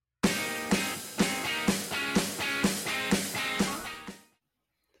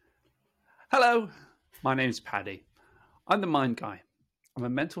Hello, my name's Paddy. I'm the Mind Guy. I'm a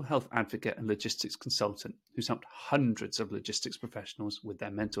mental health advocate and logistics consultant who's helped hundreds of logistics professionals with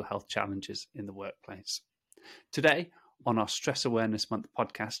their mental health challenges in the workplace. Today, on our Stress Awareness Month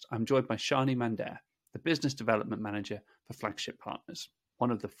podcast, I'm joined by Sharni Mandair, the Business Development Manager for Flagship Partners,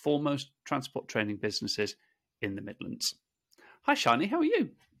 one of the foremost transport training businesses in the Midlands. Hi, Sharni, how are you?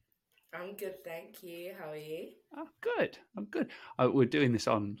 I'm good, thank you. How are you? Oh, good. I'm good. We're doing this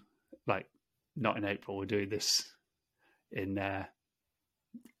on, not in April. We're doing this in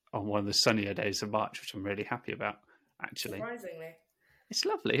on one of the sunnier days of March, which I'm really happy about, actually. Surprisingly. It's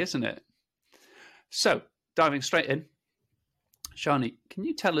lovely, isn't it? So, diving straight in, Sharni, can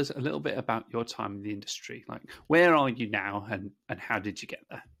you tell us a little bit about your time in the industry? Like, where are you now and how did you get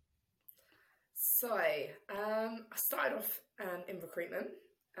there? So, I started off in recruitment,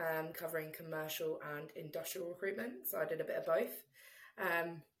 covering commercial and industrial recruitment. So I did a bit of both.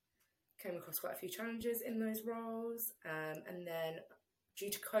 Came across quite a few challenges in those roles. And then due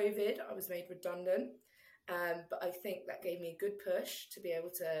to COVID, I was made redundant. But I think that gave me a good push to be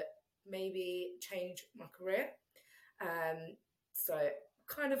able to maybe change my career. So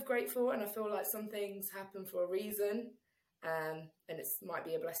kind of grateful, and I feel like some things happen for a reason. And it might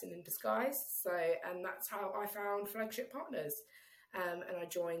be a blessing in disguise. So, and that's how I found Flagship Partners. And I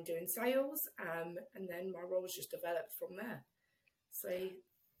joined doing sales, and then my roles just developed from there. So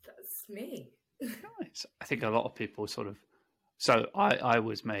that's me. Nice. I think a lot of people I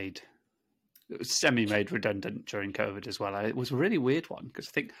was semi-made redundant during COVID as well. It was a really weird one because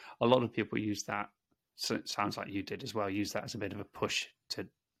I think a lot of people use that, so it sounds like you did as well, use that as a bit of a push to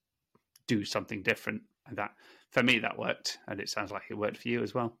do something different. And that, for me, that worked. And it sounds like it worked for you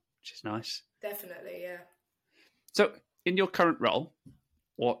as well, which is nice. Definitely, yeah. So in your current role,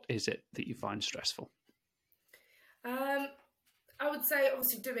 what is it that you find stressful? I would say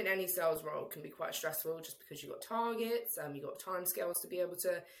obviously doing any sales role can be quite stressful just because you've got targets, you've got timescales to be able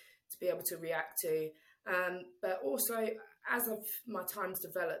to react to. But also, as my time's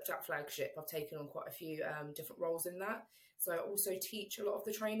developed at Flagship, I've taken on quite a few different roles in that. So I also teach a lot of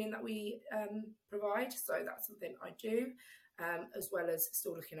the training that we provide. So that's something I do, as well as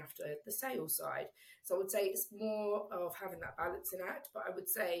still looking after the sales side. So I would say it's more of having that balancing act. But I would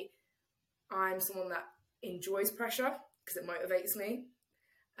say I'm someone that enjoys pressure because it motivates me.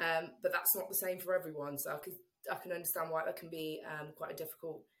 But that's not the same for everyone. So I can understand why that can be quite a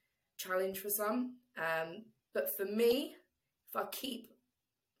difficult challenge for some. But for me, if I keep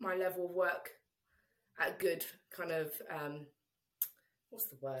my level of work at a good kind of, what's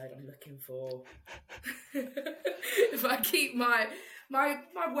the word I'm looking for? If I keep my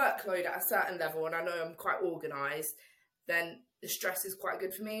workload at a certain level and I know I'm quite organised, then the stress is quite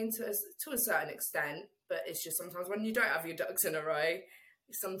good for me to a certain extent. But it's just sometimes when you don't have your ducks in a row,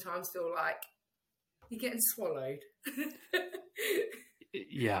 you sometimes feel like you're getting swallowed.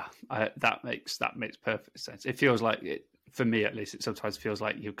 Yeah, that makes perfect sense. It feels like it, for me at least, it sometimes feels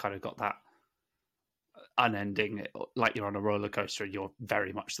like you've kind of got that unending, like you're on a roller coaster and you're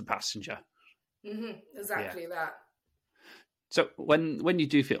very much the passenger. Mm-hmm, exactly that. So when you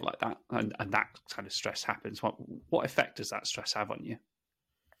do feel like that and that kind of stress happens, what effect does that stress have on you?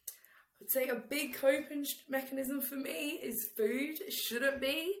 I'd say a big coping mechanism for me is food. It shouldn't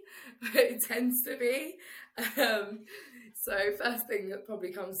be, but it tends to be. So first thing that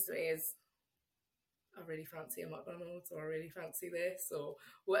probably comes to me is I really fancy a McDonald's, or I really fancy this, or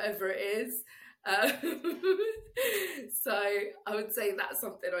whatever it is. So I would say that's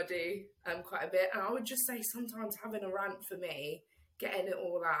something I do quite a bit. And I would just say sometimes having a rant for me, getting it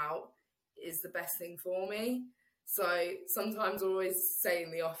all out, is the best thing for me. So sometimes I always say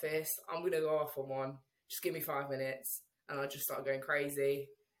in the office, I'm going to go off on one. Just give me 5 minutes. And I just start going crazy.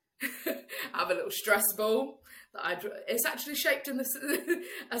 I have a little stress ball that it's actually shaped in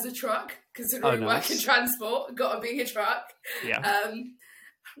as a truck because I really work in transport. Got a bigger truck. Yeah.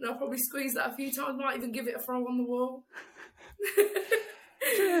 And I'll probably squeeze that a few times. Might even give it a throw on the wall.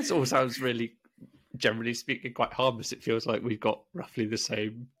 This all sounds really, generally speaking, quite harmless. It feels like we've got roughly the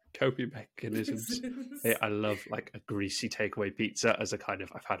same coping mechanisms. I love like a greasy takeaway pizza as a kind of,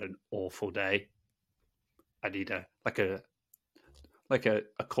 I've had an awful day. I need a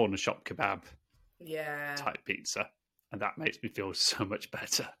corner shop kebab type pizza, and that makes me feel so much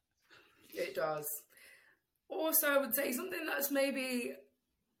better. It does. Also, I would say something that's maybe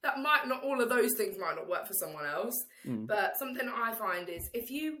that might not, all of those things might not work for someone else, but something I find is if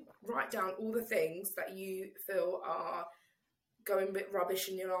you write down all the things that you feel are going a bit rubbish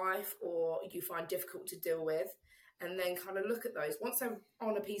in your life or you find difficult to deal with, and then kind of look at those. Once they're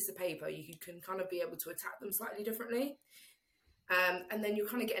on a piece of paper, you can kind of be able to attack them slightly differently. And then you're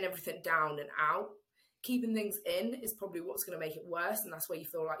kind of getting everything down and out. Keeping things in is probably what's going to make it worse, and that's where you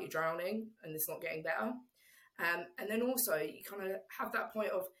feel like you're drowning and it's not getting better. And then also you kind of have that point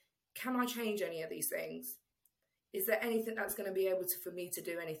of, can I change any of these things? Is there anything that's going to be able to, for me to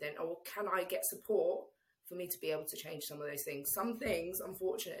do anything? Or can I get support for me to be able to change some of those things? Some things,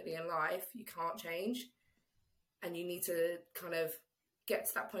 unfortunately, in life, you can't change. And you need to kind of get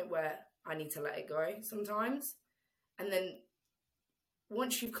to that point where I need to let it go sometimes. And then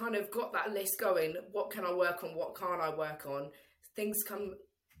once you've kind of got that list going, what can I work on? What can't I work on? Things come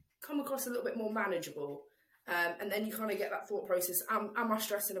across a little bit more manageable. And then you kind of get that thought process. Am I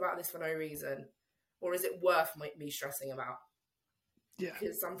stressing about this for no reason? Or is it worth me stressing about? Yeah.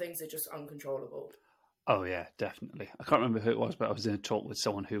 Because some things are just uncontrollable. Oh, yeah, definitely. I can't remember who it was, but I was in a talk with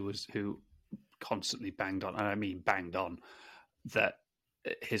someone who constantly banged on, and I mean banged on, that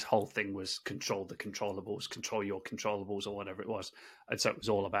his whole thing was control the controllables, control your controllables, or whatever it was. And so it was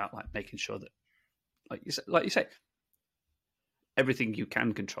all about like making sure that, like you say, everything you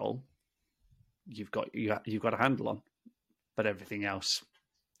can control, you've got a handle on, but everything else,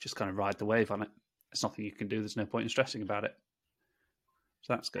 just kind of ride the wave on it. There's nothing you can do. There's no point in stressing about it.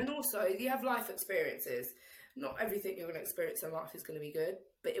 So that's good. And also, you have life experiences. Not everything you're going to experience in life is going to be good,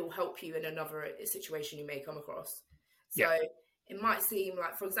 but it will help you in another situation you may come across. So it might seem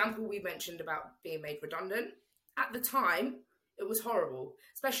like, for example, we mentioned about being made redundant. At the time, it was horrible,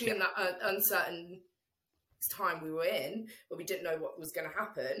 especially in that uncertain time we were in, where we didn't know what was going to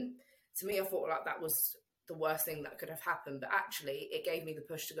happen. To me, I thought like that was the worst thing that could have happened, but actually it gave me the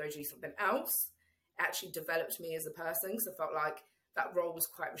push to go do something else. It actually developed me as a person, because I felt like that role was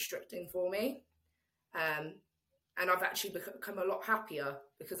quite restricting for me. And I've actually become a lot happier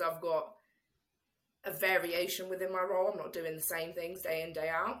because I've got a variation within my role. I'm not doing the same things day in, day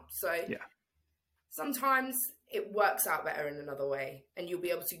out. So sometimes it works out better in another way, and you'll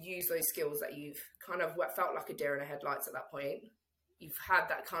be able to use those skills that you've kind of felt like a deer in the headlights at that point. You've had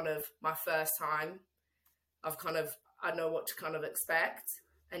that kind of my first time of kind of, I know what to kind of expect,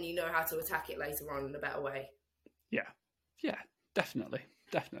 and you know how to attack it later on in a better way. Yeah, definitely.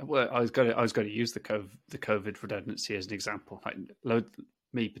 Well, I was going to use the COVID redundancy as an example. Like,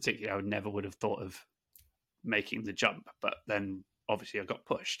 me particularly, I never would have thought of making the jump, but then obviously I got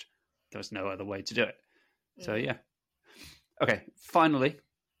pushed. There was no other way to do it. So yeah. Okay, finally,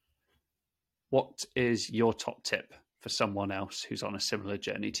 what is your top tip for someone else who's on a similar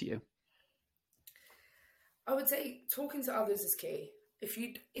journey to you? I would say talking to others is key. If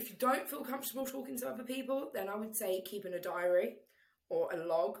you don't feel comfortable talking to other people, then I would say keeping a diary or a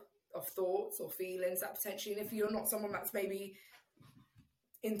log of thoughts or feelings that potentially, and if you're not someone that's maybe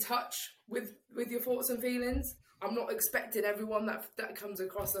in touch with your thoughts and feelings, I'm not expecting everyone that comes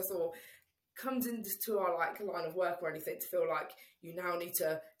across us or comes into our line of work or anything to feel like you now need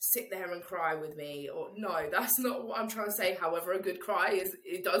to sit there and cry with me, or no, that's not what I'm trying to say. However, a good cry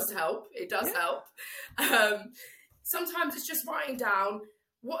it does help. It does help. Sometimes it's just writing down,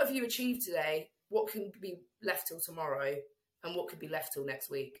 what have you achieved today? What can be left till tomorrow? And what could be left till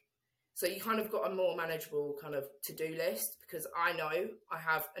next week? So you kind of got a more manageable kind of to-do list, because I know I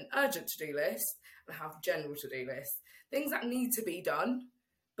have an urgent to-do list and I have a general to-do list. Things that need to be done,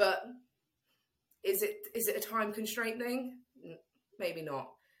 but is it a time constraint thing? Maybe not.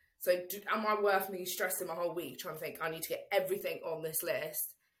 So am I worth me stressing my whole week trying to think I need to get everything on this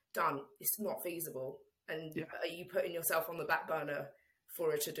list done? It's not feasible. And are you putting yourself on the back burner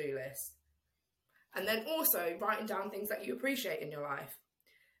for a to-do list? And then also writing down things that you appreciate in your life,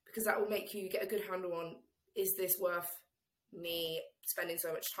 because that will make you get a good handle on, is this worth me spending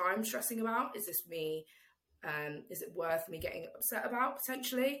so much time stressing about? Is this me? Is it worth me getting upset about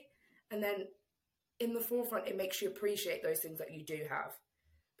potentially? And then in the forefront, it makes you appreciate those things that you do have,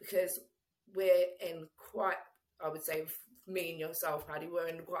 because we're in quite, I would say, me and yourself, Paddy, we're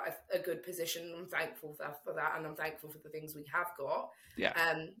in quite a good position. I'm thankful for that, and I'm thankful for the things we have got. Yeah.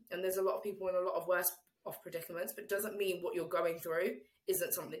 And there's a lot of people in a lot of worse off predicaments, but it doesn't mean what you're going through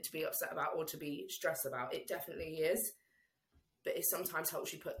isn't something to be upset about or to be stressed about. It definitely is, but it sometimes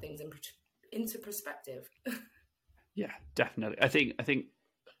helps you put things into perspective. Yeah, definitely. I think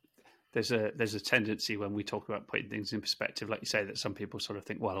there's a tendency when we talk about putting things in perspective, like you say, that some people sort of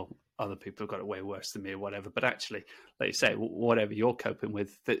think, well, other people have got it way worse than me or whatever. But actually, like you say, whatever you're coping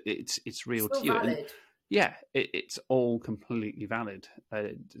with, it's real to you. Valid. And yeah, it's all completely valid.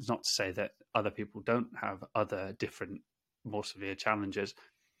 It's not to say that other people don't have other different, more severe challenges,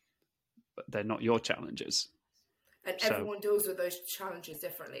 but they're not your challenges. And everyone deals with those challenges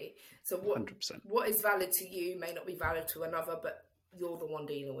differently. So 100%. What is valid to you may not be valid to another, but you're the one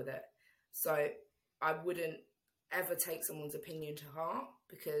dealing with it. So I wouldn't ever take someone's opinion to heart,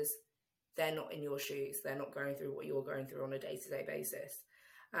 because they're not in your shoes. They're not going through what you're going through on a day-to-day basis.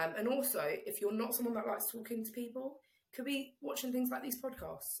 And also, if you're not someone that likes talking to people, could be watching things like these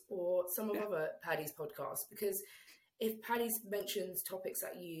podcasts or some of other Paddy's podcasts, because if Paddy mentions topics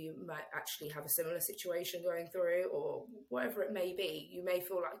that you might actually have a similar situation going through, or whatever it may be, you may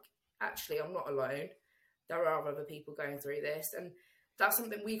feel like, actually, I'm not alone. There are other people going through this. And that's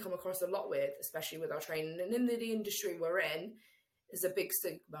something we come across a lot with, especially with our training. And in the industry we're in, there's a big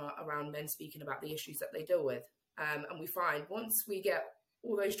stigma around men speaking about the issues that they deal with. And we find once we get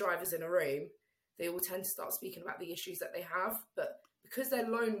all those drivers in a room, they all tend to start speaking about the issues that they have. But because they're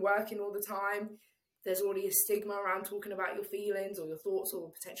lone working all the time, there's already a stigma around talking about your feelings or your thoughts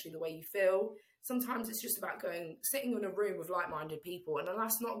or potentially the way you feel. Sometimes it's just about sitting in a room with like-minded people. And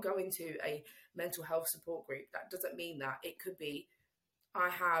that's not going to a mental health support group. That doesn't mean that. It could be, I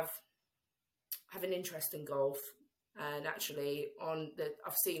have an interest in golf. And actually,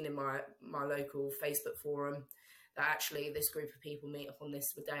 I've seen in my local Facebook forum that actually this group of people meet up on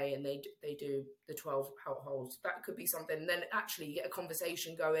this day and they do the 12 holes. That could be something. And then actually you get a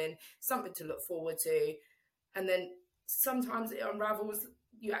conversation going, something to look forward to. And then sometimes it unravels.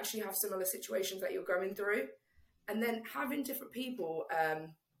 You actually have similar situations that you're going through. And then having different people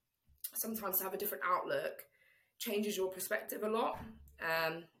sometimes have a different outlook changes your perspective a lot.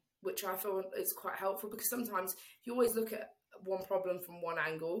 Which I feel is quite helpful, because sometimes if you always look at one problem from one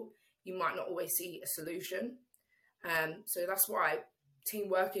angle, you might not always see a solution. So that's why team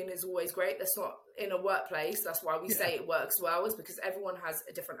working is always great. That's not in a workplace. That's why we say it works well, is because everyone has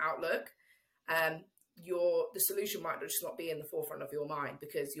a different outlook. The solution might just not be in the forefront of your mind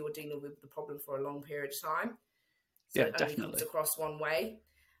because you're dealing with the problem for a long period of time. So it only comes across one way.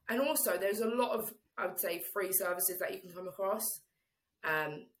 And also there's a lot of, I would say, free services that you can come across.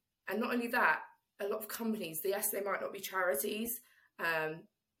 And not only that, a lot of companies, yes, they might not be charities,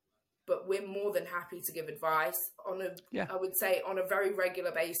 but we're more than happy to give advice I would say on a very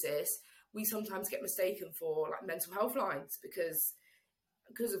regular basis. We sometimes get mistaken for like mental health lines because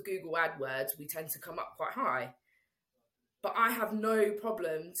of Google AdWords, we tend to come up quite high. But I have no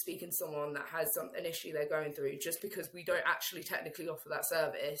problem speaking to someone that has an issue they're going through. Just because we don't actually technically offer that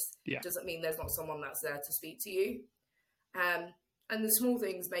service doesn't mean there's not someone that's there to speak to you. And the small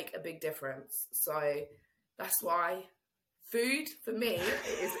things make a big difference. So that's why food, for me,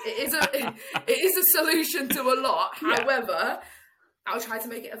 it is a solution to a lot. Yeah. However, I'll try to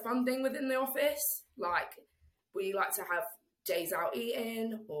make it a fun thing within the office. Like, we like to have days out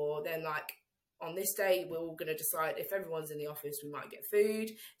eating, or then like on this day, we're all going to decide if everyone's in the office, we might get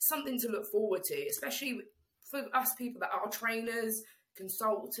food. Something to look forward to, especially for us people that are trainers,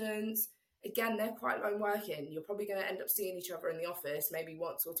 consultants. Again, they're quite lone working. You're probably going to end up seeing each other in the office maybe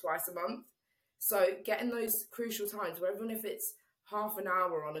once or twice a month. So getting those crucial times where even if it's half an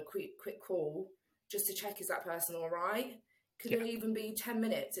hour on a quick call, just to check, is that person all right? Could it even be 10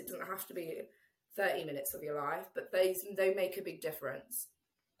 minutes? It doesn't have to be 30 minutes of your life, but they make a big difference.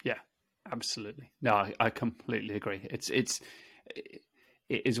 Yeah, absolutely. No, I completely agree. It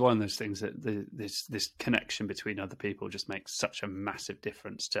is one of those things that this connection between other people just makes such a massive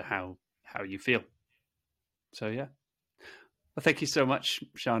difference to how you feel. So yeah. Well, thank you so much,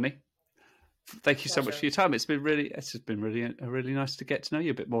 Sharni. Thank you so much for your time. It's been really nice to get to know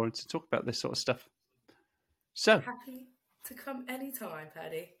you a bit more and to talk about this sort of stuff. So happy to come anytime,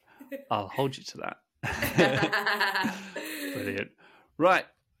 Paddy. I'll hold you to that. Brilliant. Right.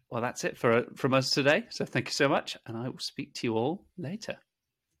 Well, that's it from us today. So thank you so much, and I will speak to you all later.